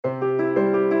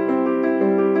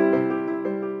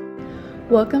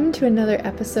Welcome to another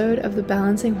episode of the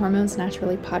Balancing Hormones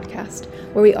Naturally podcast,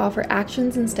 where we offer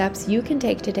actions and steps you can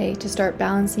take today to start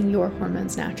balancing your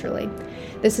hormones naturally.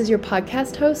 This is your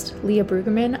podcast host, Leah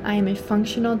Brueggemann. I am a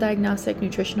functional diagnostic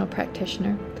nutritional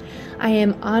practitioner. I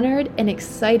am honored and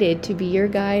excited to be your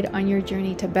guide on your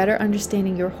journey to better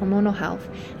understanding your hormonal health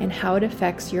and how it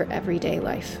affects your everyday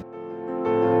life.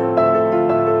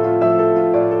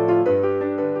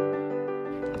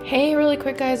 Hey, really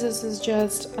quick guys, this is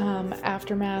just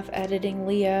Aftermath editing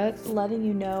Leah, letting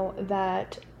you know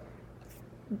that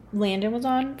Landon was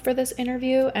on for this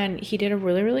interview and he did a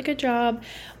really good job,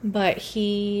 but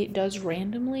he does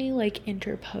randomly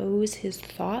interpose his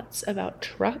thoughts about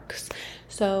trucks.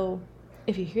 So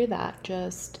if you hear that,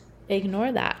 just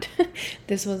ignore that.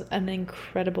 This was an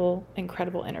incredible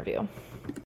interview.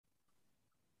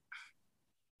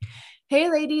 Hey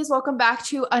ladies, welcome back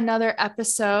to another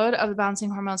episode of the Balancing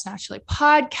Hormones Naturally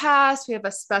podcast. We have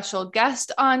a special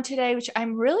guest on today, which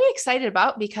I'm really excited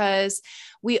about because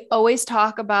we always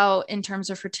talk about, in terms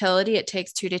of fertility, it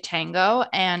takes two to tango,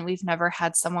 and we've never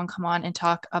had someone come on and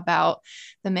talk about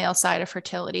the male side of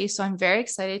fertility. So I'm very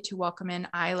excited to welcome in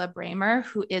Isla Bramer,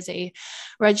 who is a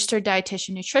registered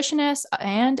dietitian nutritionist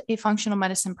and a functional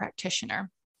medicine practitioner.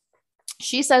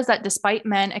 She says that despite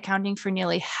men accounting for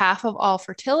nearly half of all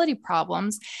fertility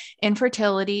problems,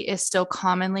 infertility is still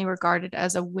commonly regarded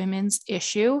as a women's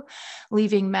issue,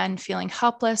 leaving men feeling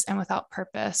helpless and without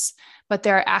purpose. But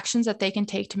there are actions that they can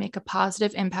take to make a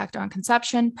positive impact on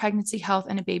conception, pregnancy health,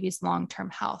 and a baby's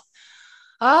long-term health.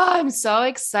 Oh, I'm so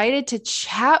excited to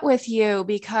chat with you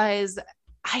because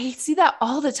I see that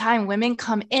all the time. Women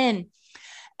come in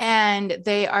and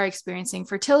they are experiencing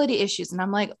fertility issues. And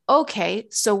I'm like, okay,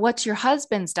 so what's your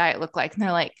husband's diet look like? And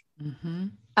they're like,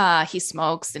 he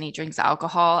smokes and he drinks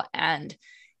alcohol and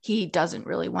he doesn't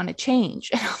really want to change.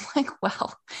 And I'm like,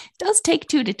 well, it does take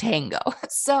two to tango.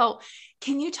 So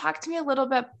can you talk to me a little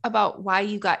bit about why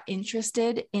you got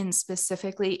interested in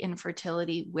specifically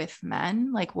infertility with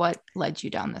men? Like what led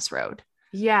you down this road?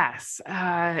 Yes.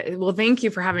 Well, thank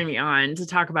you for having me on to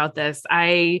talk about this.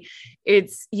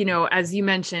 It's, as you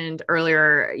mentioned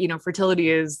earlier, fertility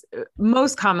is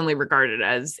most commonly regarded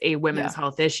as a women's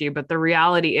health issue, but the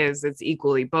reality is it's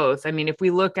equally both. I mean, if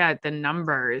we look at the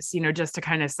numbers, just to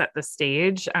kind of set the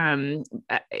stage, and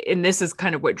this is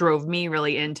kind of what drove me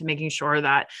really into making sure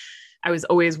that I was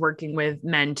always working with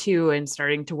men too, and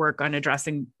starting to work on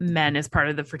addressing men as part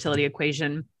of the fertility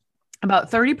equation.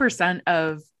 About 30%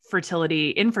 of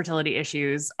infertility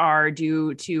issues are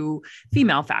due to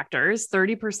female factors,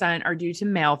 30% are due to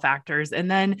male factors. And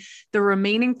then the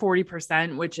remaining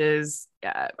 40%, which is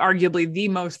arguably the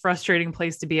most frustrating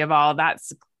place to be of all,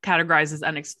 that's categorized as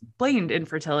unexplained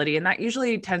infertility. And that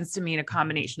usually tends to mean a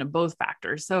combination of both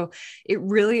factors. So it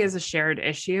really is a shared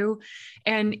issue.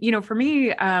 And, for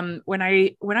me, when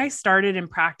I started in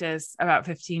practice about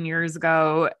 15 years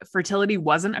ago, fertility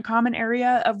wasn't a common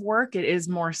area of work. It is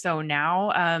more so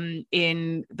now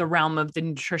in the realm of the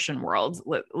nutrition world,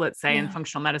 let's say, in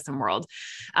functional medicine world.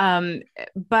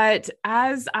 But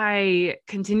as I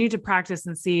continue to practice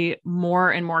and see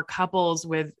more and more couples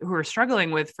who are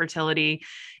struggling with fertility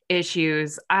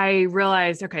issues, I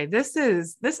realized, okay, this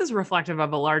is reflective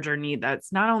of a larger need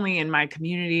that's not only in my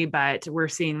community, but we're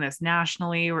seeing this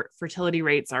nationally, where infertility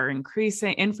rates are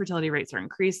increasing.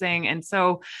 And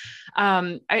so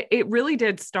it really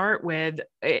did start with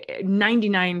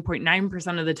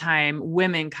 99.9% of the time,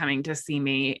 women coming to see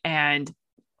me and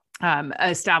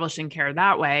establishing care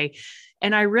that way.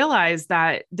 And I realized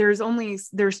that there's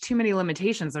too many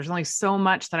limitations. There's only so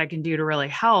much that I can do to really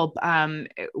help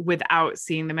without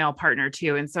seeing the male partner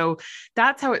too. And so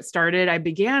that's how it started. I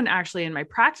began actually in my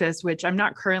practice, which I'm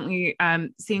not currently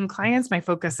seeing clients. My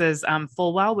focus is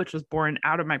Fullwell, which was born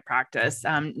out of my practice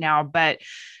now. But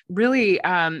really,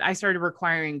 I started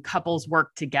requiring couples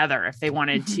work together if they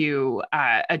wanted to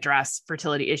address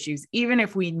fertility issues, even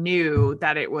if we knew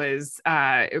that if it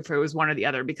was one or the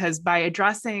other, because by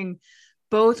addressing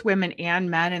both women and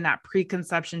men in that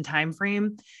preconception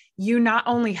timeframe, you not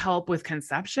only help with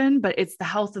conception, but it's the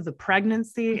health of the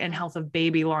pregnancy and health of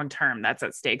baby long-term that's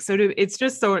at stake. So it's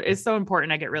so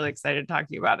important. I get really excited to talk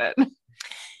to you about it.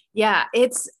 Yeah,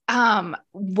 it's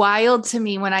wild to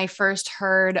me when I first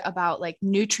heard about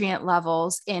nutrient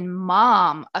levels in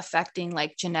mom affecting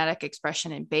genetic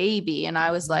expression in baby. And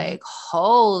I was like,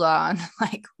 hold on,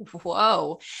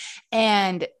 whoa.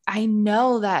 And I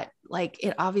know that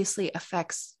it obviously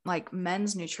affects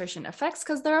men's nutrition effects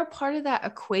because they're a part of that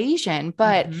equation,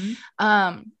 but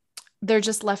they're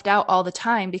just left out all the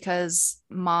time because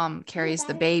mom carries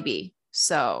the baby.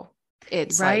 So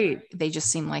it's right. They just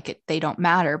seem like they don't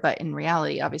matter, but in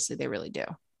reality, obviously they really do.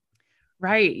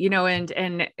 Right.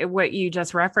 And what you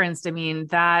just referenced, I mean,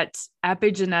 that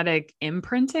epigenetic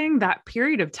imprinting, that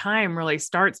period of time really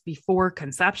starts before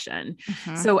conception.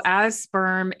 Mhm. So as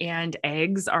sperm and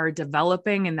eggs are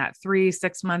developing in that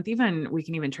 3-6 month, even we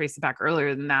can even trace it back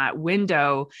earlier than that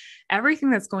window,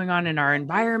 everything that's going on in our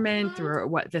environment through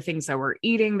what the things that we're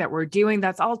eating, that we're doing,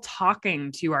 that's all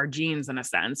talking to our genes in a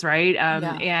sense. Right.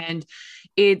 Yeah. And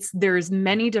there's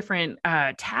many different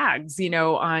tags,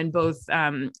 on both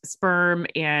sperm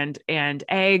and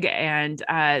egg, and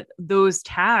those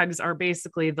tags are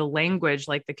basically the language,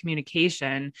 like the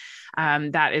communication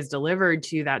that is delivered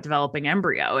to that developing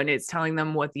embryo, and it's telling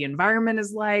them what the environment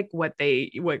is like, what they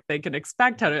can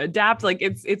expect, how to adapt. Like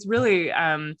it's really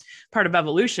part of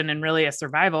evolution and really a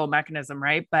survival mechanism,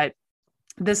 right? But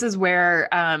this is where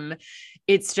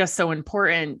it's just so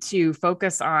important to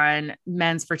focus on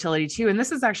men's fertility too. And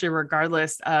this is actually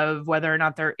regardless of whether or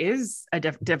not there is a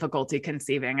difficulty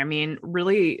conceiving. I mean,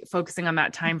 really focusing on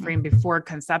that time frame before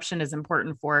conception is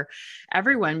important for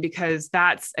everyone, because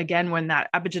that's, again, when that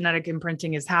epigenetic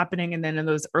imprinting is happening, and then in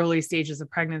those early stages of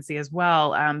pregnancy as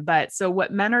well. But so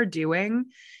what men are doing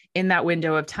in that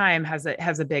window of time has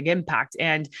a big impact.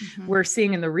 And we're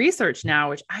seeing in the research now,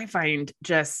 which I find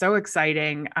just so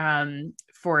exciting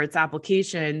for its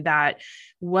application, that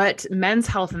what men's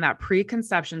health in that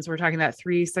preconception, so we're talking that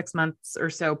 3-6 months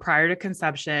or so prior to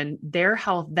conception, their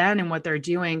health then and what they're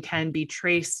doing can be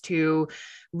traced to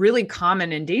really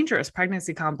common and dangerous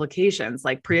pregnancy complications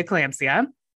like preeclampsia.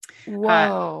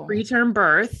 Whoa. Preterm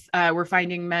birth. We're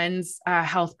finding men's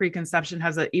health preconception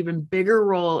has an even bigger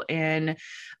role in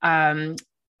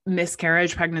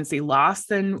miscarriage, pregnancy loss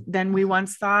than we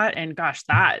once thought. And gosh,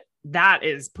 that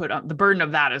is put on, the burden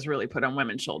of that is really put on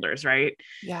women's shoulders, right?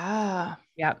 Yeah.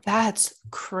 Yeah. That's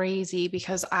crazy,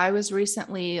 because I was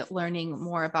recently learning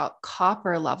more about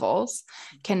copper levels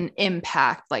can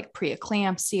impact like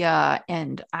preeclampsia.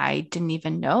 And I didn't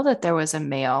even know that there was a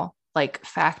male like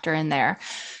factor in there.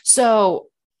 So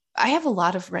I have a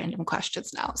lot of random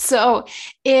questions now. So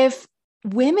if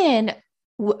women,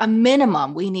 a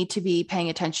minimum, we need to be paying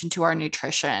attention to our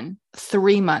nutrition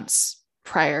 3 months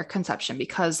prior conception,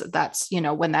 because that's,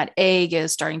 when that egg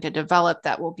is starting to develop,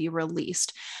 that will be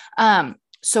released.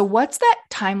 So what's that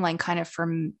timeline kind of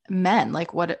for men?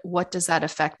 Like what does that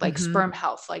affect? Like sperm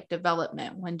health, like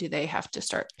development, when do they have to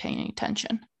start paying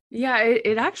attention? Yeah,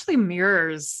 it actually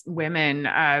mirrors women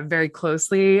very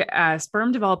closely.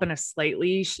 Sperm develop in a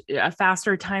slightly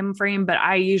faster time frame, but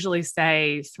I usually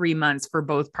say 3 months for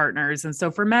both partners. And so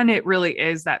for men, it really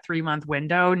is that 3-month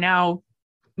window. Now,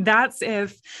 that's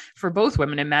if for both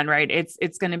women and men, right?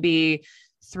 It's going to be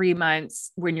 3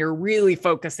 months when you're really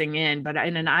focusing in, but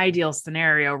in an ideal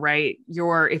scenario, right?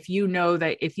 If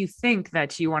you think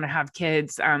that you want to have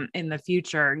kids in the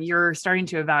future, you're starting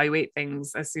to evaluate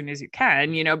things as soon as you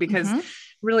can, because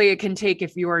really it can take,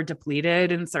 if you are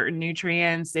depleted in certain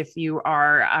nutrients,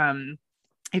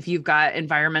 if you've got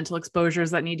environmental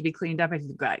exposures that need to be cleaned up, if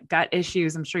you've got gut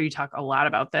issues, I'm sure you talk a lot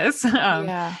about this, on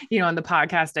the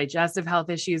podcast, digestive health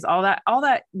issues, all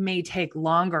that may take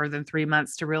longer than 3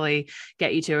 months to really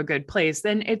get you to a good place.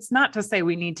 Then it's not to say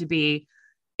we need to be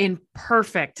in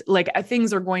perfect, like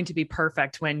things are going to be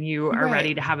perfect when you are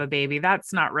ready to have a baby.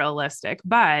 That's not realistic,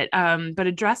 but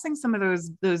addressing some of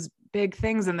those big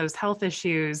things and those health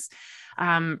issues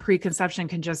preconception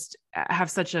can just have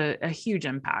such a huge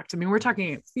impact. I mean, we're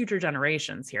talking future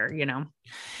generations here,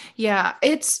 Yeah,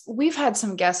 we've had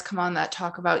some guests come on that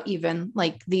talk about even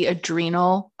like the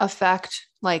adrenal effect,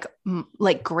 like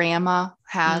grandma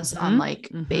has on like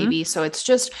baby. So it's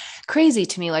just crazy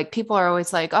to me. Like people are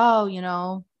always like, oh,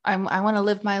 I want to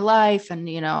live my life, and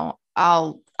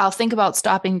I'll think about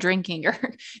stopping drinking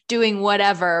or doing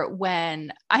whatever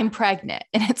when I'm pregnant.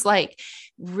 And it's like,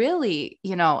 really,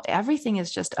 everything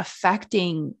is just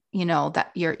affecting,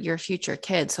 that your future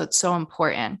kids. So it's so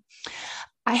important.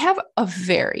 I have a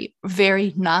very,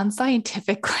 very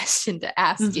non-scientific question to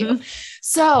ask you.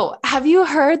 So have you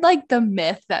heard like the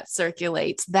myth that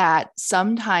circulates that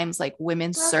sometimes like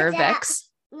women's cervix,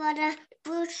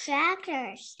 food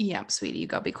factors. Yeah, sweetie, you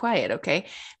go be quiet. Okay.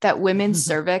 That women's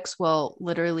cervix will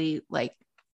literally like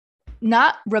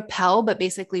not repel, but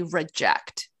basically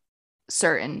reject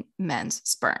certain men's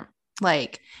sperm.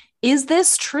 Like, is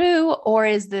this true, or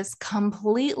is this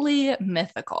completely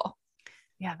mythical?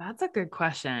 Yeah, that's a good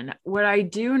question. What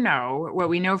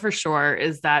we know for sure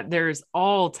is that there's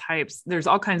all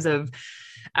kinds of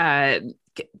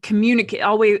communicate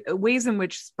always ways in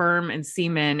which sperm and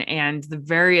semen and the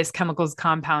various chemicals,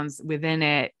 compounds within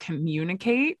it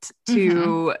communicate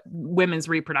to women's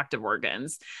reproductive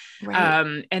organs.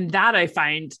 Right. And that I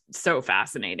find so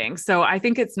fascinating. So I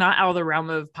think it's not out of the realm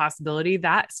of possibility.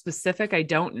 That specific, I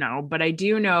don't know, but I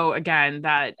do know, again,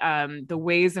 that the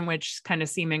ways in which kind of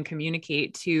semen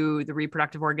communicate to the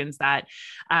reproductive organs that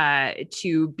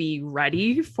to be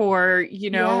ready for,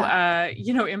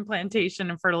 implantation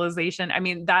and fertilization. I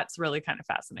mean, that's really kind of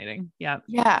fascinating. Yeah.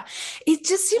 Yeah. It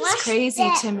just seems crazy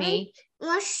to me.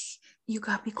 You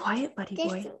got to be quiet, buddy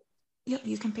boy. Yep,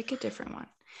 you can pick a different one.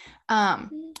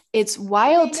 It's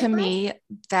wild to me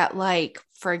that, like,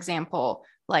 for example,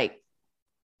 like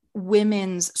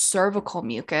women's cervical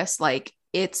mucus, like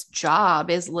its job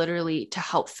is literally to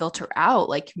help filter out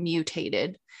like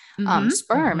mutated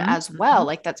sperm as well.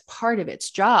 Like that's part of its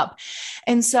job.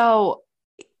 And so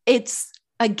it's,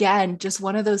 again, just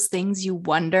one of those things you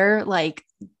wonder, like,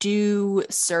 do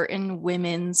certain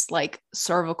women's like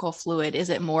cervical fluid, is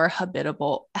it more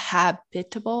hospitable,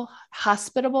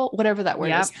 whatever that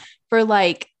word is, for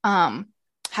like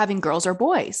having girls or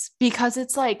boys? Because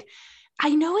it's like, I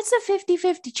know it's a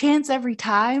 50-50 chance every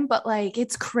time, but like,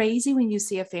 it's crazy when you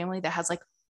see a family that has like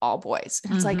all boys.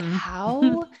 And it's like,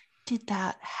 how did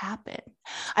that happen?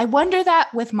 I wonder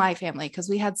that with my family, because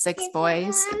we had 6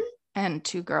 boys and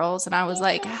 2 girls. And I was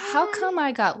like, how come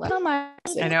I got left?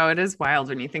 I know, it is wild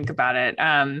when you think about it.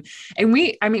 And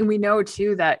we know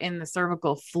too, that in the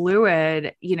cervical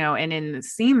fluid, and in the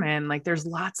semen, like there's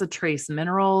lots of trace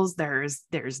minerals, there's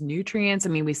nutrients. I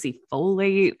mean, we see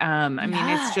folate.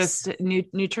 It's just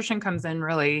nutrition comes in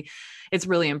really, it's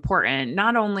really important,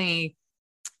 not only.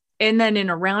 And then in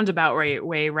a roundabout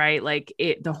way, right? Like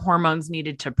the hormones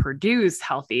needed to produce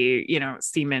healthy,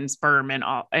 semen, sperm,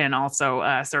 and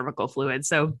also cervical fluid.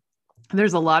 So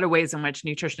there's a lot of ways in which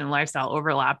nutrition and lifestyle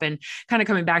overlap. And kind of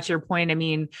coming back to your point, I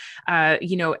mean,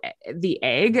 the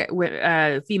egg,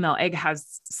 female egg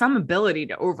has some ability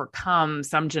to overcome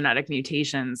some genetic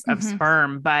mutations of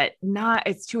sperm, but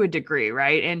it's to a degree,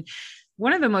 right? And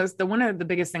one of the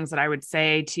biggest things that I would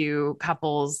say to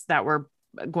couples that were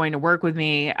going to work with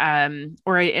me, and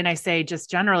I say just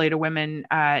generally to women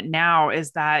now,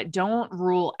 is that don't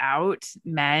rule out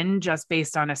men just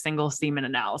based on a single semen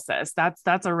analysis.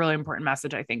 That's a really important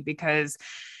message, I think, because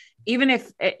even if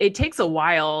it takes a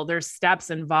while, there's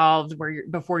steps involved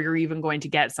before you're even going to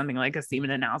get something like a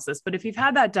semen analysis. But if you've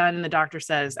had that done and the doctor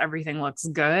says everything looks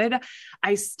good,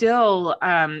 I still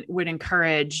would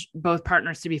encourage both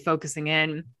partners to be focusing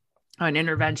in on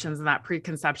interventions in that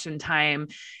preconception time.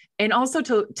 And also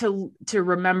to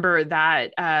remember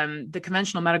that the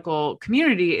conventional medical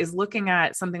community is looking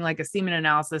at something like a semen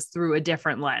analysis through a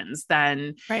different lens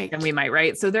than we might,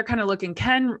 right? So they're kind of looking,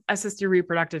 can assisted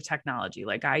reproductive technology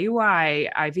like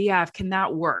IUI, IVF, can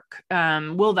that work?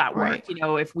 Will that work?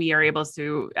 If we are able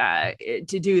to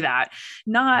do that,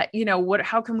 not,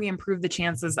 how can we improve the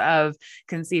chances of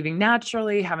conceiving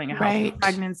naturally, having a healthy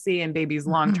pregnancy and baby's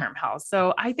long-term health?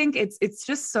 So I think it's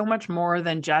just so much more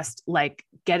than just like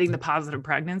getting the positive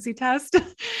pregnancy test.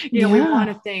 We want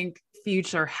to think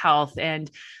future health and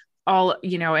all,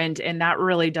 and that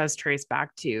really does trace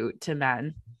back to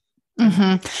men.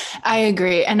 I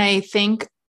agree. And I think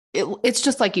it's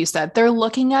just like you said, they're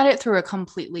looking at it through a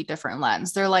completely different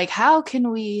lens. They're like, how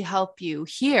can we help you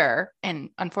here? And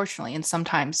unfortunately, and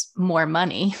sometimes more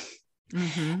money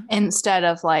instead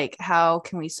of like, how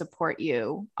can we support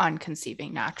you on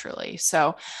conceiving naturally?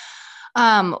 So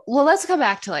well, let's come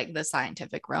back to like the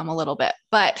scientific realm a little bit,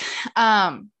 but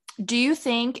do you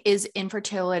think is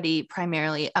infertility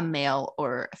primarily a male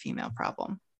or a female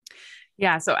problem?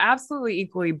 Yeah, so absolutely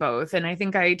equally both. And I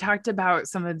think I talked about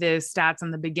some of the stats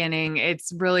in the beginning.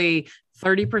 It's really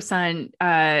 30%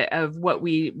 of what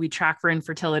we track for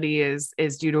infertility is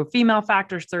due to female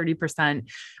factors, 30%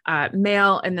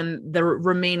 male, and then the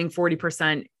remaining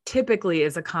 40% typically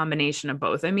is a combination of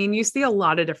both. I mean, you see a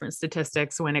lot of different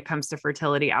statistics when it comes to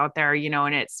fertility out there,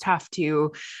 and it's tough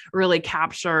to really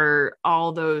capture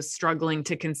all those struggling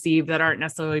to conceive that aren't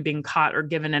necessarily being caught or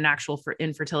given an actual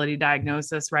infertility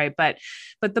diagnosis, right? But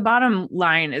the bottom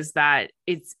line is that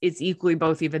it's equally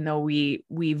both, even though we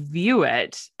view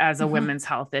it as a women's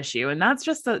health issue. And that's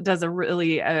just does a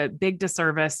really big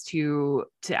disservice to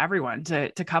everyone,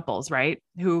 to couples, right?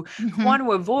 Who want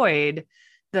to avoid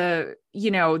the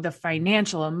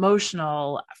financial,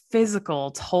 emotional,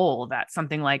 physical toll that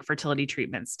something like fertility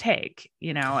treatments take,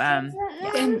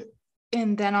 and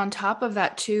then on top of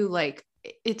that too, like,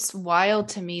 it's wild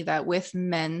to me that with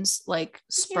men's like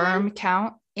sperm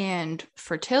count and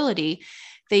fertility,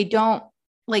 they don't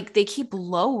like they keep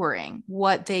lowering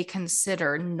what they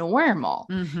consider normal.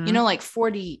 Mm-hmm. Like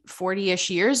 40-ish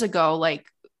years ago, like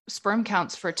sperm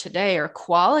counts for today or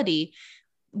quality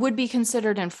would be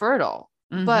considered infertile.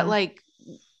 Mm-hmm. But like,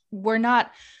 we're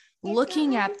not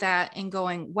looking at that and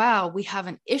going, wow, we have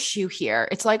an issue here.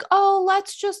 It's like, oh,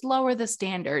 let's just lower the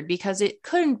standard because it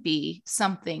couldn't be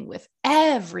something with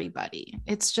everybody.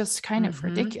 It's just kind of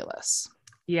ridiculous.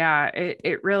 Yeah,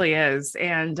 it really is.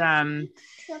 And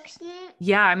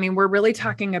yeah, I mean, we're really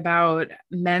talking about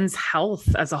men's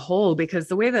health as a whole, because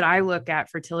the way that I look at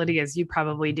fertility, as you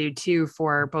probably do too,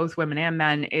 for both women and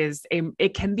men, is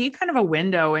it can be kind of a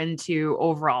window into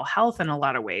overall health in a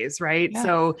lot of ways, right? Yeah.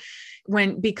 So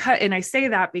and I say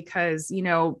that because,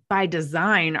 by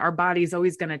design, our body's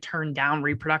always going to turn down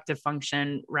reproductive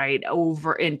function, right,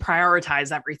 over and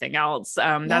prioritize everything else.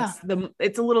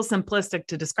 It's a little simplistic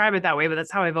to describe it that way, but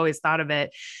that's how I've always thought of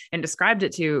it and described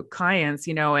it to clients,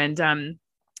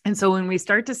 and so when we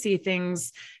start to see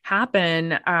things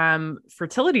happen,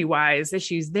 fertility wise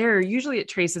issues there, usually it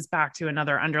traces back to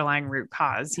another underlying root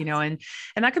cause, and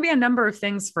that could be a number of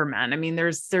things for men. I mean,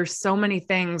 there's so many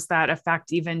things that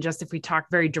affect, even just if we talk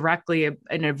very directly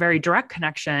in a very direct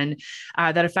connection,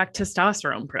 that affect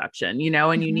testosterone production,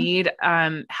 and you need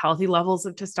healthy levels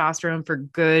of testosterone for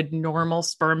good, normal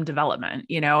sperm development,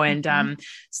 and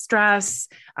stress,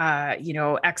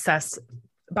 excess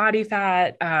body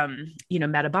fat,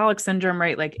 metabolic syndrome,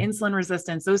 right? Like insulin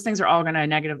resistance, those things are all going to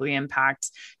negatively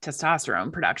impact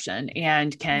testosterone production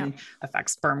and can affect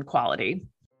sperm quality.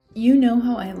 You know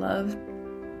how I love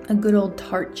a good old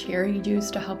tart cherry juice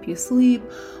to help you sleep,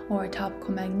 or a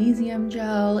topical magnesium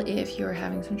gel if you're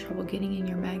having some trouble getting in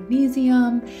your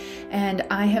magnesium. And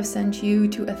I have sent you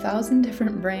to 1,000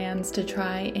 different brands to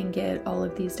try and get all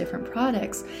of these different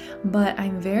products. But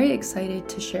I'm very excited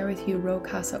to share with you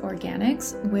Rocasa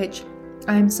Organics, which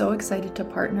I'm so excited to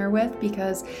partner with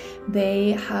because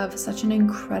they have such an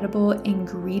incredible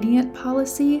ingredient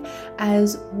policy,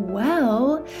 as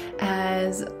well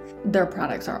as their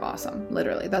products are awesome.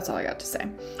 Literally, that's all I got to say.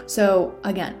 So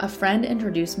again, a friend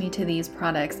introduced me to these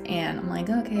products and I'm like,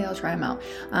 okay, I'll try them out.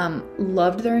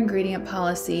 Loved their ingredient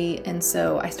policy. And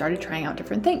so I started trying out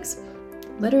different things.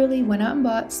 Literally went out and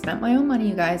bought, spent my own money,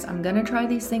 you guys. I'm going to try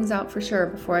these things out for sure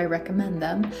before I recommend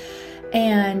them.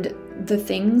 And the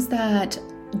things that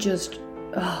just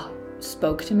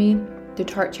spoke to me, the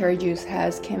tart cherry juice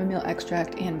has chamomile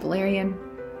extract and valerian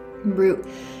root.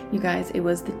 You guys, it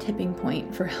was the tipping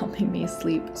point for helping me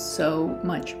sleep so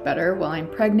much better while I'm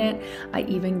pregnant. I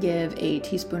even give a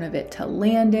teaspoon of it to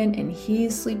Landon and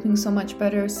he's sleeping so much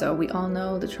better. So we all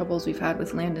know the troubles we've had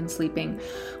with Landon sleeping.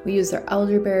 We use their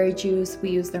elderberry juice.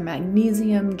 We use their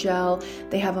magnesium gel.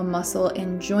 They have a muscle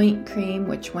and joint cream,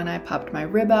 which when I popped my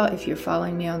rib out, if you're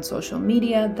following me on social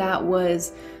media, that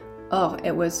was,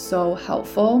 it was so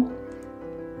helpful.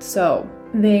 So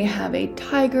they have a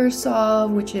tiger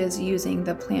solve, which is using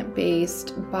the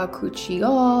plant-based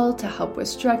bakuchiol to help with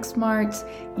stretch marks.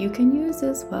 You can use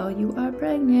this while you are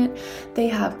pregnant. They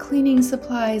have cleaning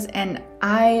supplies, and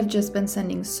I have just been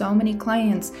sending so many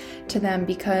clients to them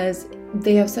because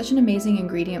they have such an amazing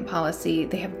ingredient policy.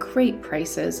 They have great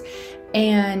prices,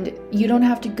 and you don't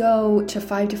have to go to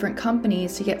 5 different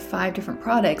companies to get 5 different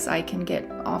products. I can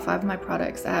get all 5 of my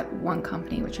products at one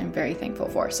company, which I'm very thankful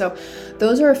for. So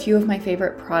those are a few of my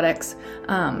favorite products.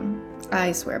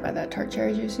 I swear by that tart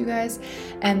cherry juice, you guys.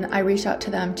 And I reached out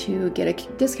to them to get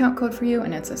a discount code for you,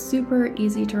 and it's a super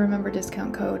easy to remember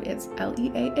discount code. It's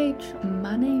LEAH,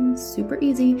 my name, super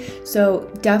easy.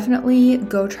 So definitely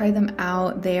go try them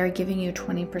out. They are giving you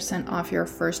 20% off your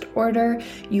first order.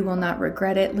 You will not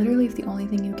regret it. Literally, if the only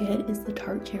thing you get is the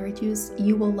tart cherry juice,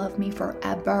 you will love me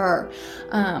forever.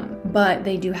 But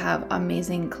they do have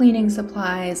amazing cleaning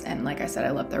supplies, and like I said,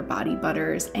 I love their body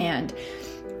butters and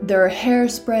their hair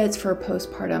spreads for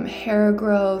postpartum hair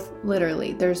growth.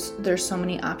 Literally, there's so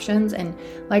many options, and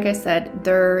like I said,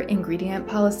 their ingredient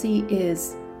policy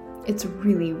it's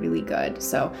really, really good.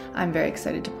 So I'm very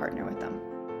excited to partner with them.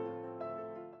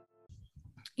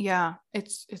 Yeah,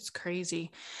 it's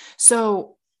crazy.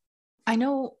 So I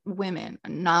know women,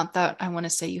 not that I want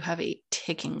to say you have a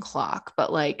ticking clock,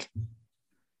 but like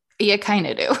you kind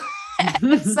of do.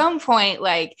 At some point,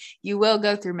 like you will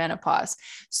go through menopause.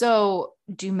 So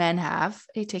do men have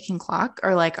a ticking clock,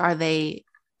 or like, are they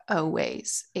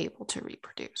always able to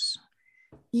reproduce?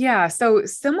 Yeah. So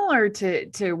similar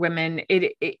to women,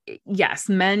 yes,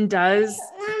 men does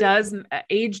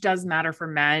age does matter for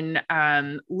men,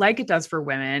 like it does for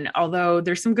women, although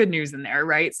there's some good news in there,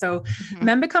 right? So Mhm.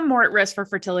 men become more at risk for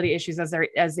fertility issues as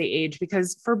they age,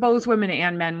 because for both women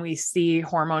and men, we see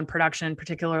hormone production,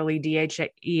 particularly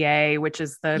DHEA, which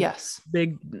is the Yes.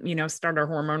 big, starter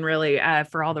hormone really,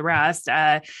 for all the rest.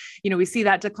 We see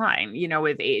that decline,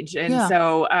 with age. And Yeah.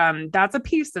 so that's a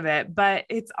piece of it, but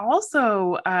it's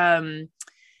also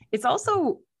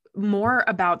more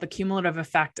about the cumulative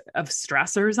effect of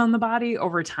stressors on the body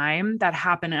over time that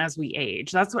happen as we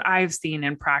age. That's what I've seen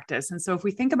in practice. And so if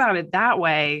we think about it that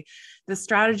way, the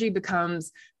strategy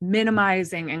becomes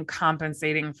minimizing and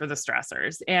compensating for the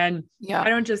stressors. And Yeah. I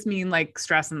don't just mean like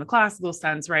stress in the classical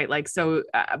sense, right? Like, so,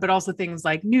 but also things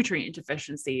like nutrient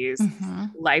deficiencies,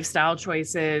 Mhm. lifestyle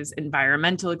choices,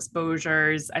 environmental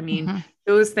exposures. I mean, Mhm.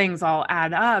 those things all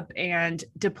add up and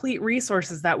deplete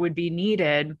resources that would be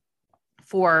needed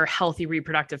for healthy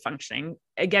reproductive functioning.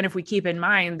 Again, if we keep in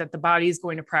mind that the body is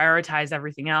going to prioritize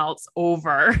everything else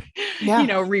over,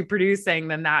 Yeah. reproducing,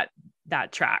 then that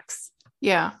tracks.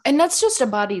 Yeah. And that's just a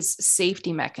body's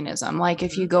safety mechanism. Like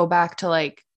if you go back to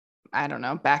like, I don't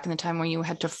know, back in the time when you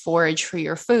had to forage for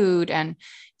your food and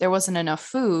there wasn't enough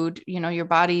food, your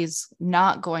body's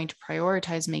not going to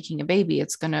prioritize making a baby.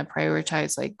 It's going to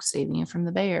prioritize like saving you from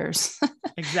the bears.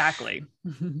 Exactly.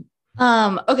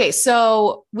 Okay.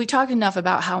 So we talked enough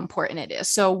about how important it is.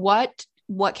 So what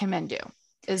can men do?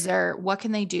 What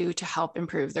can they do to help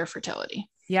improve their fertility?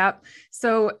 Yep.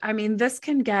 So, I mean, this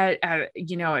can get,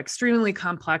 extremely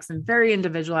complex and very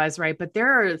individualized, right? But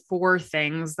there are 4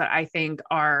 things that I think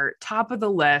are top of the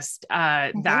list,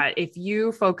 that if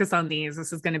you focus on these,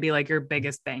 this is going to be like your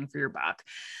biggest bang for your buck.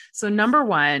 So number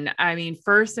 1, I mean,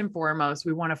 first and foremost,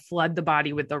 we want to flood the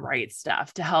body with the right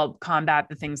stuff to help combat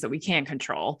the things that we can't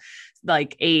control,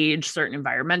 like age, certain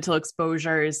environmental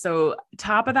exposures. So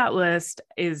top of that list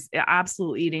is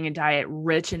absolutely eating a diet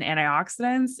rich in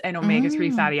antioxidants and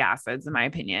omega-3 fatty acids, in my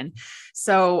opinion.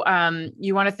 So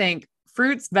you want to think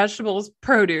fruits, vegetables,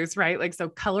 produce, right? Like, so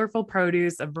colorful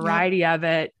produce, a variety of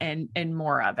it, and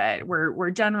more of it.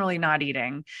 We're generally not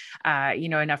eating,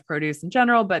 enough produce in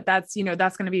general, but that's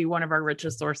going to be one of our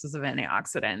richest sources of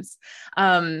antioxidants.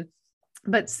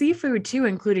 But seafood too,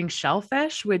 including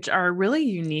shellfish, which are really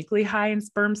uniquely high in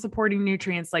sperm supporting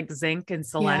nutrients like zinc and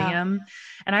selenium. Yeah.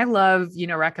 And I love,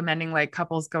 recommending like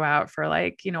couples go out for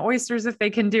like, oysters if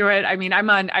they can do it. I mean, I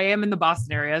am in the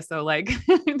Boston area. So like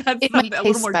it might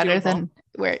taste better than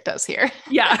where it does here.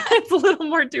 Yeah. It's a little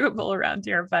more doable around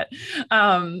here, but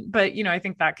I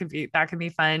think that could be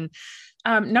fun.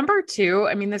 Number 2,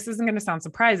 I mean, this isn't going to sound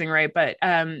surprising, right? But,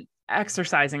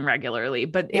 exercising regularly.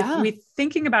 But if we're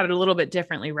thinking about it a little bit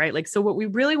differently, right? Like, so what we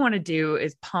really want to do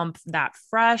is pump that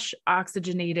fresh,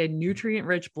 oxygenated,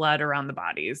 nutrient-rich blood around the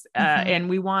bodies. And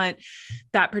we want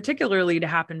that particularly to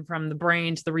happen from the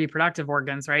brain to the reproductive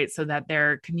organs, right? So that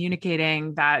they're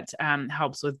communicating, that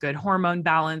helps with good hormone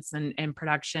balance and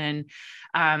production.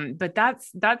 But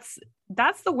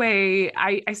that's the way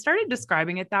I started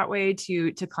describing it that way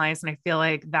to clients. And I feel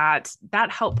like that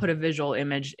helped put a visual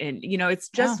image in, it's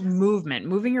just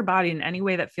moving your body in any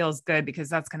way that feels good, because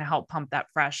that's going to help pump that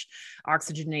fresh,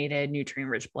 oxygenated,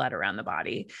 nutrient rich blood around the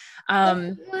body.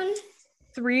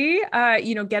 3,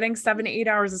 getting 7 to 8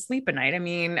 hours of sleep a night. I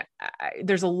mean,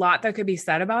 there's a lot that could be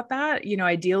said about that.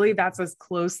 Ideally that's as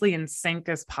closely in sync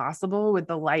as possible with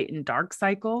the light and dark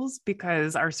cycles,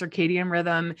 because our circadian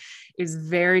rhythm is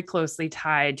very closely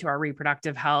tied to our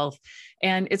reproductive health.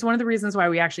 And it's one of the reasons why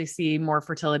we actually see more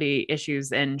fertility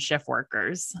issues in shift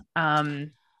workers.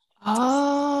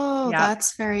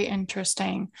 That's very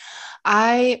interesting.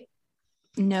 I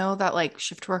know that like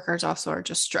shift workers also are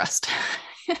just stressed.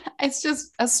 It's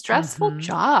just a stressful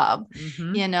job,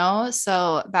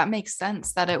 so that makes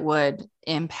sense that it would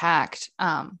impact,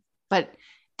 but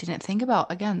didn't think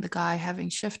about, again, the guy having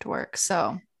shift work.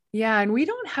 So yeah. And we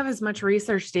don't have as much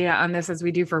research data on this as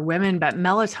we do for women, but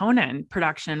melatonin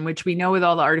production, which we know with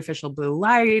all the artificial blue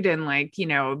light and like,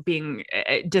 being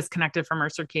disconnected from our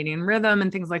circadian rhythm and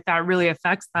things like that, really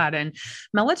affects that. And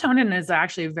melatonin is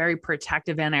actually a very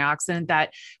protective antioxidant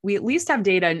that we at least have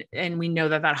data, and we know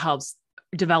that helps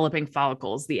developing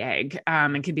follicles, the egg,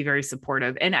 and can be very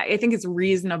supportive. And I think it's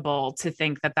reasonable to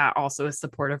think that also is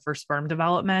supportive for sperm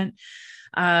development.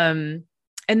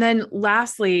 And then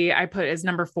lastly, I put as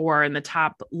number 4 in the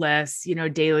top list,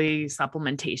 daily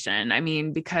supplementation. I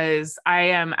mean, because I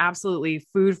am absolutely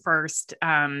food first,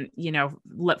 food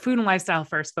and lifestyle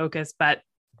first focus, but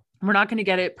We're not going to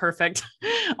get it perfect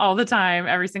all the time,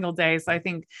 every single day. So I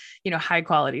think, high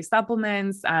quality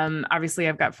supplements, obviously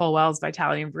I've got Fullwell's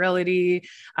Vitality and Virility,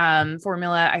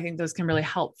 formula. I think those can really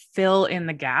help fill in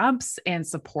the gaps and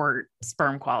support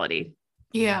sperm quality.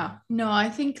 Yeah, no, I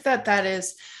think that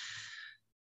is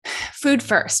food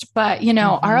first, but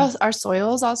our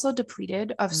soil is also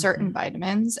depleted of certain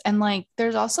vitamins, and like,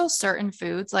 there's also certain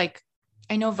foods, like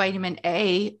I know vitamin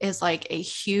A is like a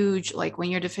huge, like when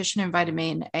you're deficient in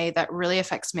vitamin A, that really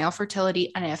affects male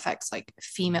fertility, and it affects like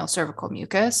female cervical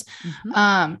mucus.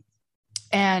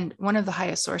 And one of the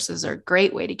highest sources, or a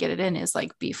great way to get it in, is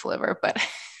like beef liver, but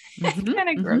it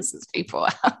kind of grosses people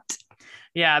out.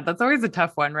 Yeah, that's always a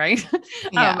tough one, right?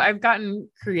 Yeah. I've gotten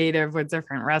creative with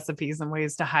different recipes and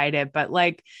ways to hide it, but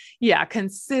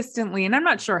consistently, and I'm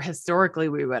not sure historically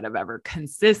we would have ever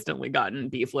consistently gotten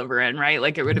beef liver in, right?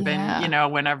 Like it would have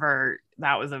been, whenever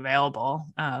that was available.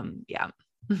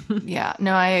 Yeah,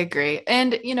 no, I agree.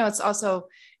 And, it's also,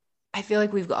 I feel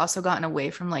like we've also gotten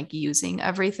away from like using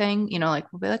everything,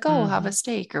 like we'll be like, oh, we'll have a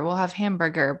steak or we'll have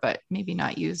hamburger, but maybe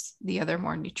not use the other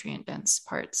more nutrient dense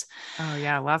parts. Oh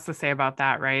yeah. Lots to say about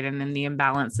that. Right. And then the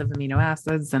imbalance of amino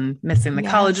acids and missing the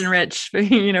collagen rich,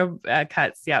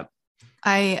 cuts. Yep.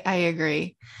 I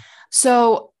agree.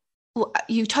 So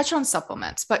you touch on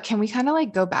supplements, but can we kind of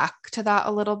like go back to that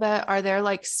a little bit? Are there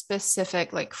like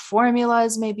specific like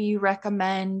formulas maybe you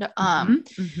recommend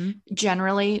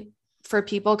generally for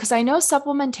people? Because I know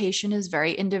supplementation is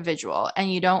very individual,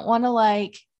 and you don't want to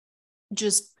like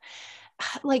just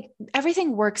like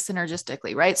everything works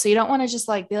synergistically, right? So you don't want to just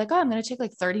like be like, oh, I'm going to take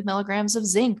like 30 milligrams of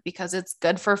zinc because it's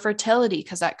good for fertility,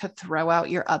 because that could throw out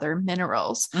your other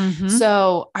minerals.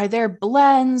 So are there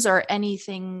blends or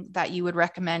anything that you would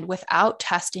recommend without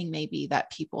testing maybe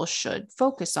that people should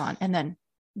focus on? And then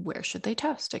where should they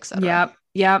test, et cetera?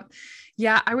 Yeah.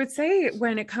 I would say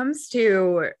when it comes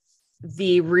to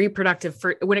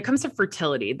when it comes to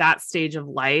fertility, that stage of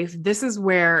life, this is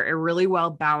where a really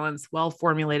well-balanced,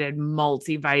 well-formulated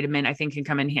multivitamin, I think, can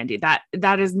come in handy.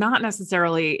 That is not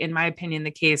necessarily, in my opinion, the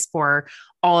case for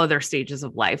all other stages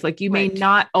of life. Like you may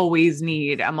not always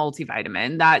need a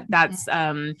multivitamin. That's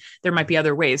there might be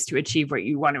other ways to achieve what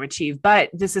you want to achieve,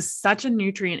 but this is such a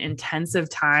nutrient intensive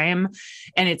time,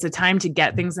 and it's a time to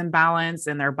get things in balance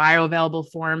in their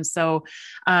bioavailable form. So,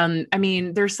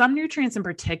 there's some nutrients in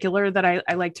particular that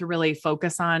I like to really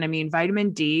focus on.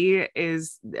 Vitamin D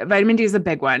is a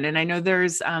big one. And I know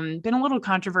there's been a little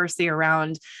controversy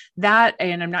around that,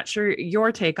 and I'm not sure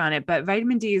your take on it, but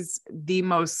vitamin D is the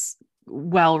most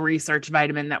well-researched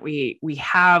vitamin that we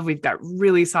have. We've got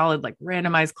really solid, like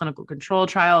randomized clinical control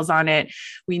trials on it.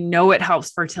 We know it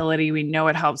helps fertility. We know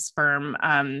it helps sperm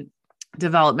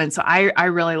development. So I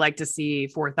really like to see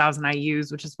 4,000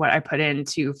 IUs, which is what I put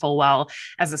into Fullwell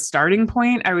as a starting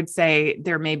point. I would say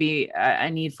there may be a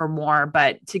need for more,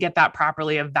 but to get that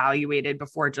properly evaluated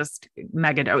before just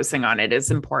mega dosing on it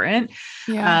is important.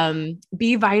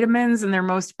 B vitamins in their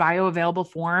most bioavailable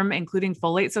form, including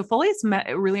folate. So folate's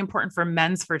really important for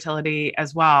men's fertility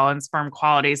as well, and sperm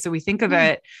quality. So we think of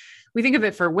it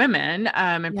for women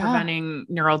and preventing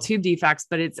neural tube defects,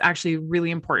 but it's actually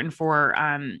really important for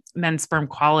men's sperm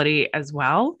quality as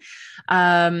well.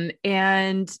 And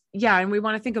we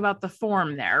want to think about the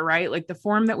form there, right? Like the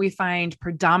form that we find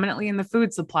predominantly in the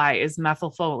food supply is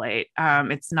methylfolate.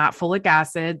 It's not folic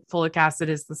acid. Folic acid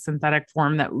is the synthetic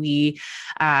form that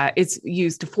it's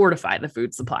used to fortify the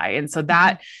food supply. And so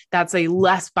that's a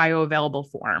less bioavailable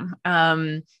form.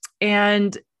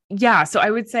 So I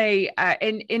would say,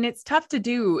 and it's tough to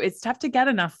do. It's tough to get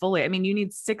enough folate. You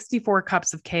need 64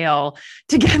 cups of kale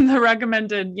to get the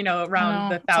recommended,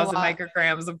 around 1,000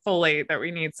 micrograms of folate that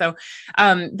we need. So,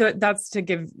 that's to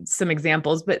give some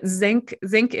examples, but zinc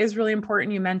is really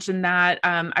important. You mentioned that.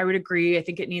 I would agree. I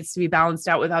think it needs to be balanced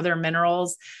out with other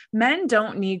minerals. Men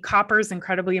don't need copper is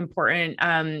incredibly important.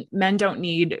 Men don't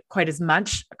need quite as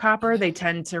much copper. They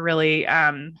tend to really,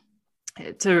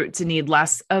 to need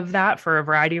less of that for a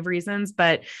variety of reasons.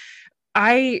 But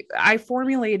I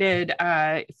formulated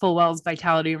Fullwell's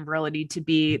Vitality and Virility to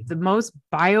be the most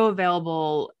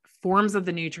bioavailable forms of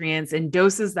the nutrients in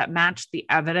doses that matched the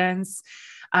evidence,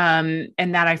 and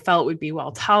that I felt would be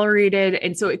well tolerated.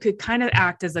 And so it could kind of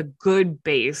act as a good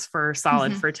base for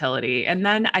solid fertility. And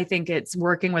then I think it's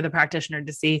working with a practitioner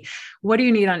to see what do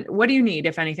you need,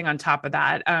 if anything, on top of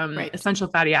that. Essential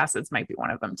fatty acids might be one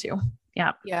of them too.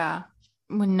 Yeah. Yeah.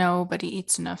 When nobody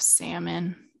eats enough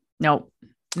salmon. Nope.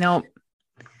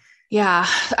 Yeah,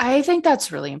 I think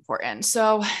that's really important.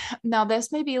 So now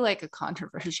this may be like a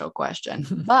controversial question,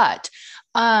 but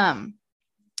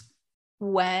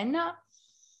when,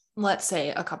 let's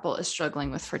say, a couple is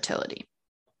struggling with fertility,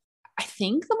 I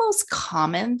think the most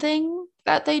common thing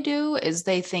that they do is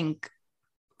they think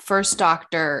first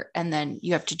doctor, and then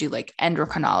you have to do like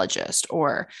endocrinologist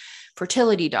or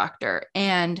fertility doctor.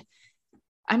 And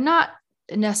I'm not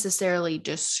necessarily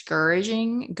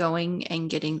discouraging going and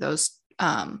getting those,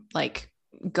 like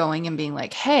going and being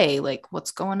like, hey, like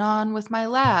what's going on with my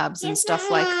labs and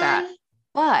stuff like that.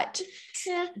 But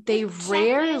they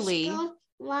rarely,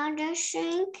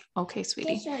 okay,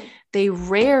 sweetie, they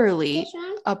rarely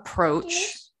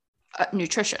approach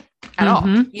nutrition at all,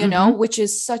 you know, which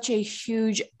is such a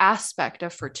huge aspect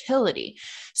of fertility.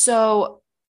 So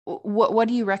what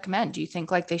do you recommend? Do you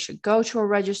think like they should go to a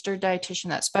registered dietitian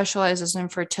that specializes in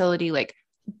fertility? Like,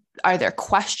 are there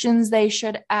questions they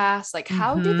should ask? Like,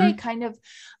 how do they kind of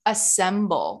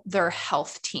assemble their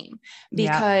health team?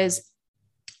 Because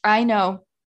I know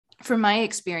from my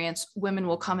experience, women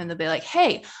will come and they'll be like,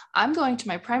 hey, I'm going to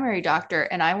my primary doctor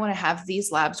and I want to have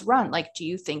these labs run. Like, do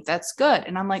you think that's good?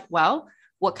 And I'm like, well,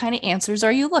 what kind of answers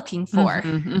are you looking for?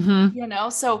 You know,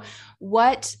 so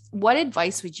what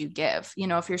advice would you give, you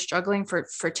know, if you're struggling for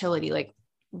fertility, like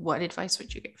what advice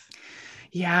would you give?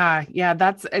 Yeah.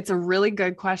 It's a really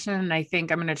good question. And I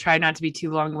think I'm going to try not to be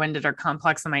too long-winded or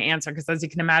complex in my answer, because as you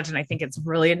can imagine, I think it's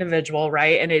really individual,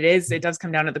 right? And it does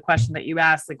come down to the question that you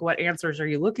asked, like what answers are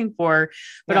you looking for,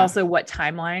 but also what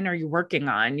timeline are you working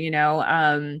on? You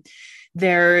know,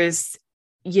 there's,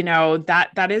 you know,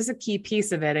 that is a key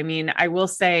piece of it. I mean, I will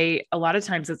say a lot of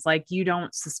times it's like, you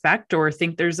don't suspect or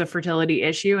think there's a fertility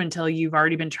issue until you've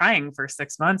already been trying for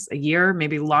 6 months, a year,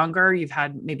 maybe longer. You've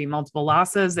had maybe multiple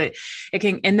losses. And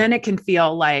then it can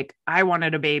feel like I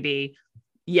wanted a baby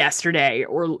yesterday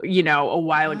or, you know, a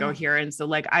while ago here. And so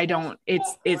like,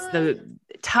 it's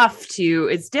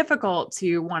difficult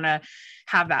to want to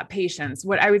have that patience.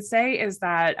 What I would say is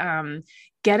that,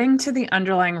 getting to the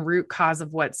underlying root cause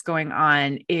of what's going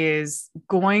on is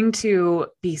going to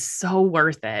be so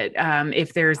worth it.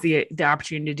 If there's the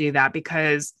opportunity to do that,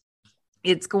 because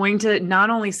it's going to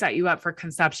not only set you up for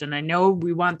conception. I know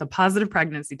we want the positive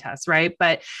pregnancy test, right?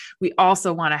 But we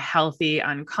also want a healthy,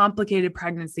 uncomplicated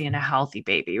pregnancy and a healthy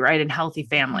baby, right? And healthy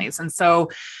families. And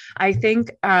so I think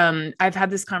I've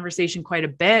had this conversation quite a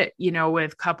bit, you know,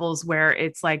 with couples where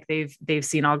it's like they've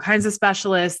seen all kinds of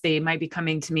specialists. They might be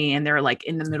coming to me and they're like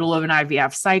in the middle of an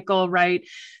IVF cycle, right?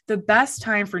 The best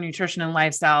time for nutrition and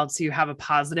lifestyle to have a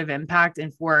positive impact,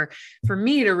 and for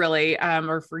me to really,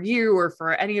 or for you or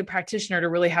for any practitioner to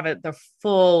really have the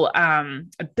full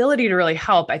ability to really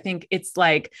help. I think it's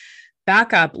like,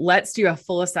 back up, let's do a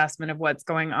full assessment of what's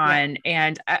going on.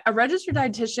 And a registered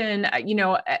dietitian, you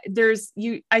know,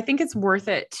 I think it's worth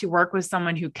it to work with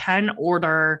someone who can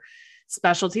order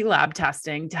specialty lab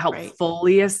testing to help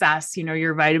fully assess, you know,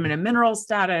 your vitamin and mineral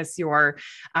status, your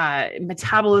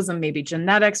metabolism, maybe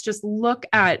genetics. Just look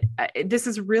at, this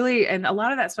is really, and a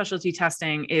lot of that specialty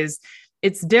testing it's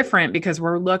different because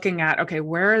we're looking at, okay,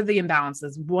 where are the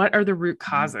imbalances? What are the root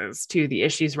causes to the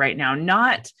issues right now?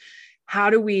 Not how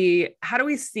do we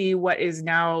see what is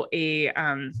now a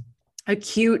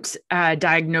acute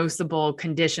diagnosable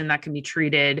condition that can be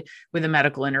treated with a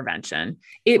medical intervention.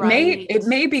 It might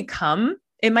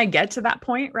get to that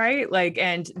point, right? Like,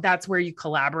 and that's where you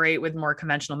collaborate with more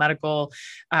conventional medical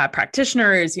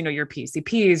practitioners, you know, your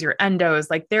PCPs, your endos,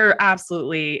 like they're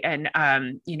absolutely, and,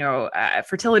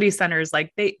 fertility centers,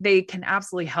 like they can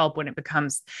absolutely help when it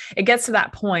gets to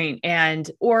that point,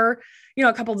 or, you know,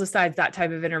 a couple decides that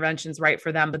type of intervention is right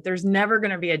for them, but there's never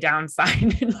going to be a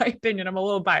downside, in my opinion. I'm a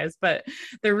little biased, but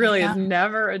there really is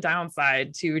never a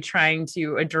downside to trying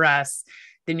to address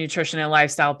the nutrition and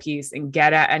lifestyle piece and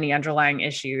get at any underlying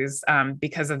issues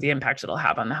because of the impact it'll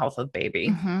have on the health of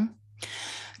baby.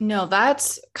 No,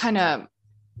 that's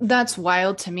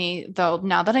wild to me though.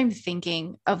 Now that I'm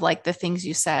thinking of like the things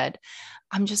you said,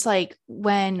 I'm just like,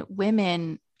 when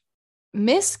women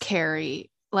miscarry,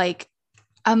 like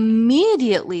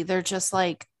immediately they're just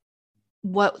like,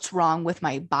 what's wrong with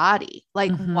my body?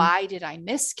 Like, why did I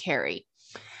miscarry?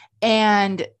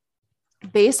 And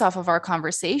based off of our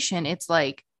conversation, it's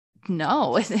like,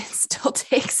 no, it still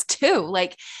takes two.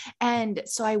 Like, and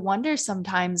so I wonder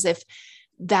sometimes if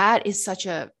that is such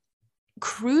a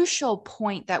crucial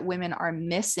point that women are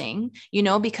missing, you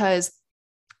know, because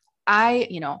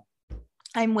I'm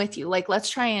with you. Like,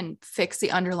 let's try and fix the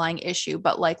underlying issue.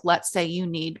 But like, let's say you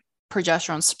need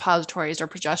progesterone suppositories or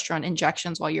progesterone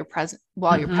injections while you're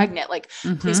pregnant, like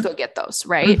please go get those.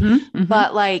 Right.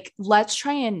 But like, let's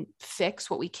try and fix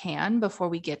what we can before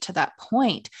we get to that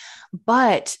point.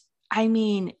 But I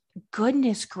mean,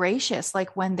 goodness gracious,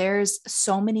 like when there's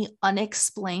so many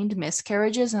unexplained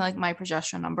miscarriages and like my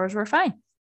progesterone numbers were fine.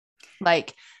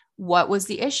 Like, what was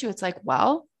the issue? It's like,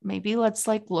 well, maybe let's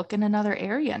like look in another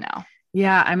area now.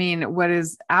 Yeah. I mean, what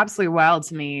is absolutely wild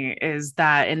to me is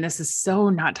that, and this is so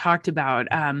not talked about,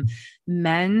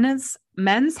 men's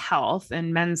health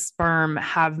and men's sperm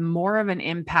have more of an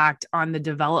impact on the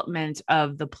development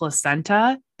of the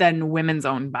placenta than women's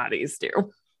own bodies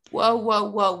do.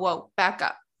 Whoa. Back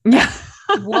up. Yeah.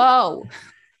 Whoa.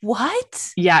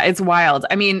 What? Yeah, it's wild.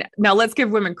 I mean, now let's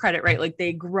give women credit, right? Like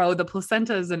they grow, the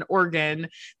placenta is an organ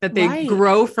that they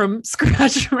grow from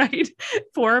scratch, right?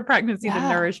 For a pregnancy to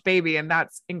nourish baby. And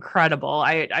that's incredible.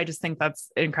 I just think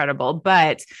that's incredible.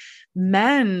 But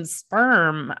men's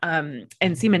sperm and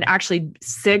semen actually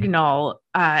signal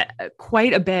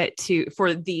quite a bit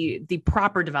for the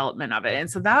proper development of it.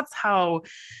 And so that's how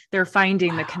they're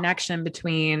finding the connection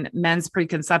between men's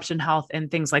preconception health and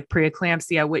things like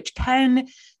preeclampsia, which can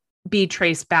be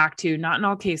traced back to, not in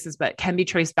all cases, but can be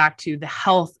traced back to the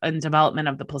health and development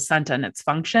of the placenta and its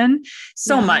function.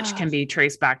 So much can be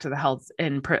traced back to the health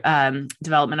and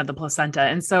development of the placenta.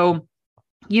 And so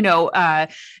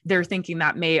they're thinking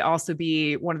that may also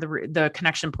be one of the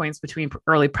connection points between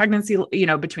early pregnancy,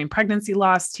 between pregnancy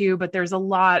loss too, but there's a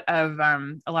lot of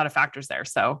factors there.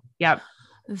 So, yeah.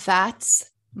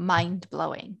 That's mind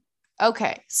blowing.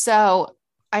 Okay. So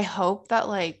I hope that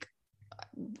like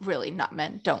really not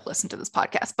men don't listen to this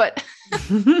podcast, but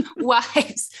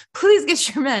wives, please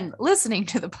get your men listening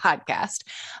to the podcast.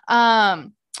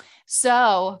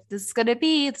 So this is going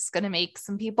to make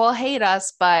some people hate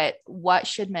us, but what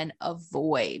should men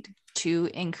avoid to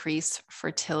increase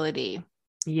fertility?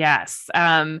 Yes.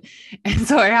 And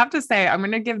so I have to say, I'm going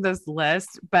to give this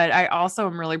list, but I also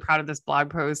am really proud of this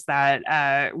blog post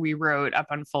that we wrote up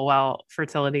on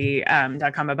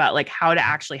fullwellfertility.com about like how to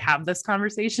actually have this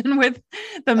conversation with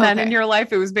the men in your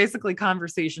life. It was basically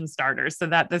conversation starters so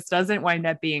that this doesn't wind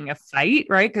up being a fight,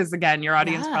 right? Because again, your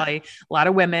audience probably a lot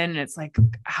of women, and it's like,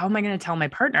 how am I going to tell my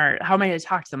partner? How am I going to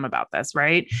talk to them about this?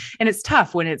 Right. And it's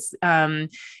tough when it's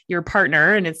your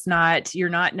partner and you're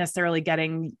not necessarily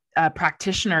getting a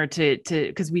practitioner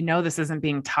because we know this isn't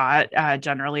being taught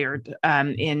generally or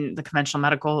in the conventional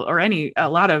medical or a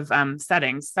lot of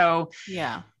settings. So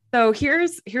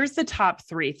here's the top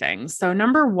 3 things. So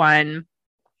number 1,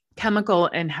 chemical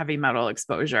and heavy metal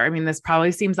exposure. I mean, this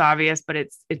probably seems obvious, but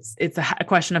it's a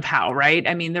question of how, right?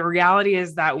 I mean, the reality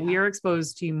is that we are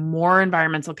exposed to more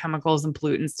environmental chemicals and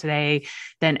pollutants today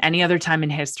than any other time in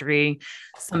history.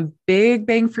 Some big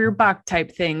bang for your buck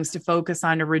type things to focus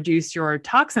on to reduce your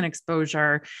toxin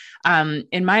exposure,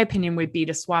 in my opinion, would be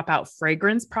to swap out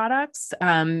fragrance products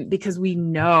because we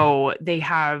know they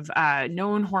have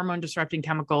known hormone disrupting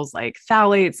chemicals like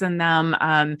phthalates in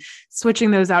them,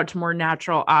 switching those out to more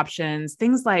natural options,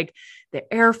 things like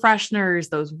the air fresheners,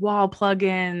 those wall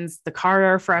plugins, the car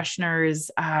air fresheners.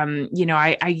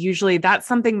 I usually, that's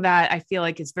something that I feel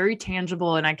like is very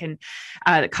tangible. And I can,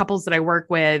 the couples that I work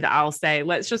with, I'll say,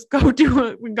 let's just go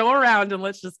around and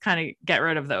let's just kind of get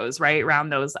rid of those, right?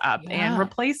 Round those up and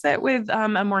replace it with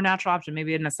a more natural option,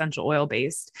 maybe an essential oil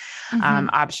based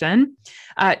option.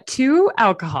 2,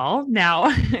 alcohol.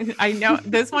 Now I know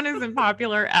this one isn't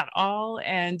popular at all.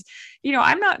 And,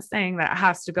 I'm not saying that it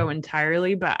has to go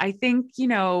entirely, but I think,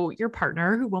 your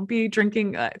partner who won't be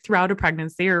drinking throughout a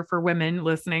pregnancy, or for women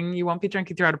listening, you won't be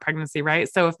drinking throughout a pregnancy, right?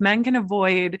 So if men can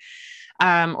avoid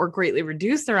or greatly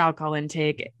reduce their alcohol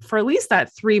intake for at least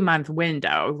that 3-month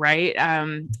window, right?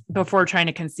 Before trying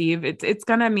to conceive, it's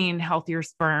going to mean healthier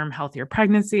sperm, healthier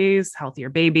pregnancies, healthier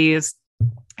babies.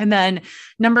 And then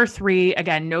number 3,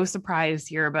 again, no surprise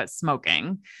here, but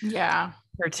smoking. Yeah.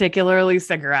 Particularly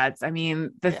cigarettes. I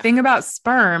mean, the thing about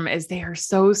sperm is they are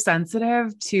so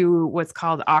sensitive to what's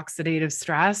called oxidative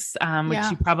stress,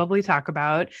 which you probably talk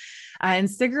about.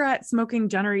 And cigarette smoking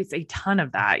generates a ton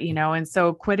of that, and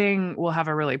so quitting will have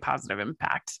a really positive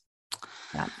impact.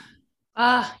 Yeah.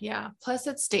 Plus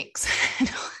it stinks.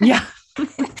 Yeah.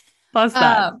 Plus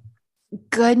that.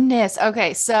 Goodness.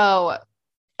 Okay. So,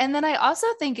 and then I also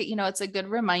think, it's a good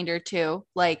reminder too,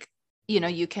 like,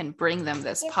 you can bring them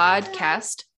this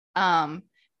podcast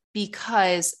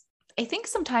because I think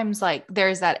sometimes like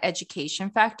there's that education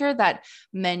factor that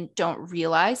men don't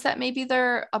realize that maybe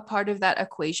they're a part of that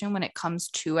equation when it comes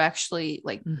to actually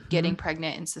like getting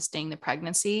pregnant and sustaining the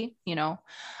pregnancy,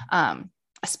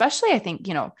 especially I think,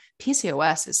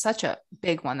 PCOS is such a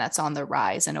big one that's on the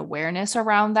rise and awareness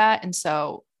around that. And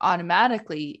so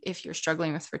automatically, if you're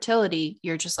struggling with fertility,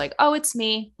 you're just like, oh, it's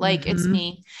me, like it's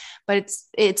me, but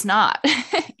it's not,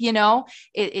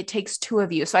 it takes 2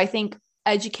 of you. So I think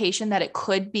education that it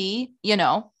could be,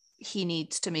 he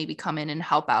needs to maybe come in and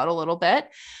help out a little bit,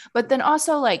 but then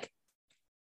also like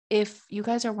if you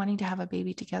guys are wanting to have a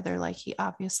baby together, like he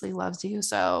obviously loves you.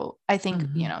 So I think,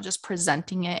 you know, just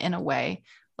presenting it in a way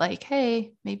like,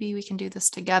 hey, maybe we can do this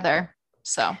together.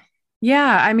 So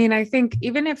yeah, I mean, I think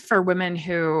even if for women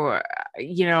who,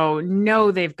 you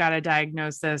know they've got a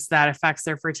diagnosis that affects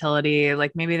their fertility,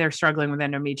 like maybe they're struggling with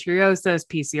endometriosis,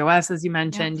 PCOS, as you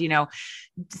mentioned, you know,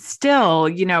 still,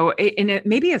 you know, and it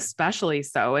maybe especially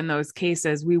so in those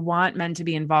cases, we want men to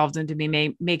be involved and to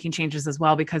be making changes as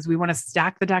well, because we want to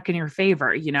stack the deck in your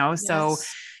favor, you know? Yes. So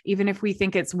even if we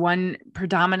think it's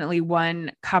predominantly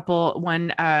one couple,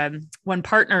 one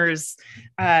partner's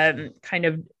kind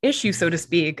of issue, so to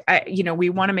speak, you know, we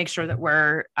want to make sure that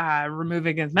we're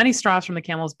removing as many straws from the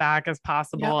camel's back as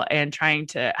possible and trying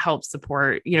to help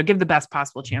support, you know, give the best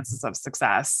possible chances of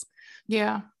success.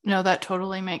 Yeah, no, that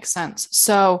totally makes sense.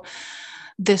 So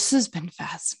this has been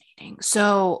fascinating.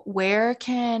 So where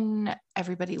can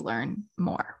everybody learn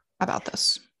more about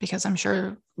this? Because I'm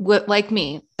sure, like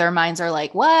me, their minds are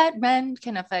like, what? Men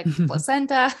can affect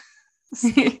placenta?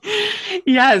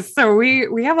 Yes. So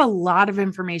we have a lot of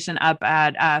information up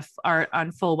at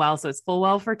on Fullwell. So it's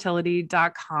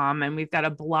fullwellfertility.com. And we've got a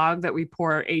blog that we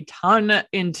pour a ton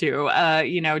into,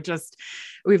 you know, just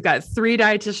we've got 3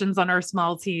 dietitians on our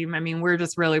small team. I mean, we're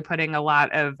just really putting a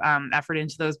lot of effort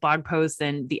into those blog posts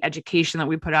and the education that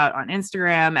we put out on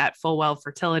Instagram at Fullwell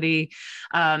Fertility.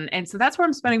 And so that's where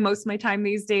I'm spending most of my time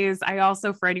these days. I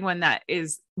also, for anyone that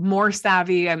is more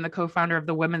savvy, I'm the co-founder of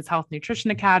the Women's Health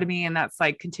Nutrition Academy, and that's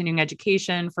like continuing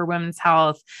education for women's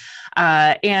health.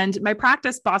 And my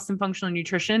practice, Boston Functional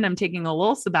Nutrition, I'm taking a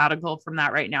little sabbatical from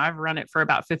that right now. I've run it for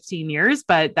about 15 years,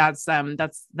 but that's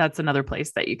another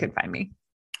place that you can find me.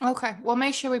 Okay. We'll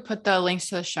make sure we put the links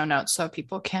to the show notes so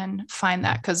people can find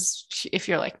that. Cause if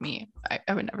you're like me, I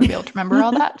would never be able to remember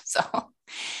all that. So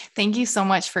thank you so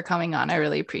much for coming on. I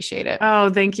really appreciate it.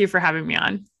 Oh, thank you for having me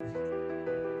on.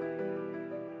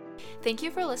 Thank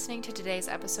you for listening to today's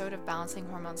episode of Balancing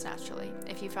Hormones Naturally.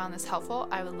 If you found this helpful,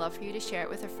 I would love for you to share it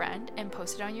with a friend and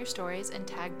post it on your stories and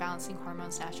tag Balancing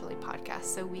Hormones Naturally podcast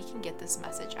so we can get this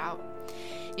message out.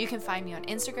 You can find me on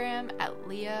Instagram at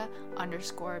Leah_BRUEG,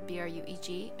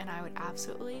 and I would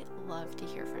absolutely love to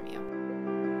hear from you.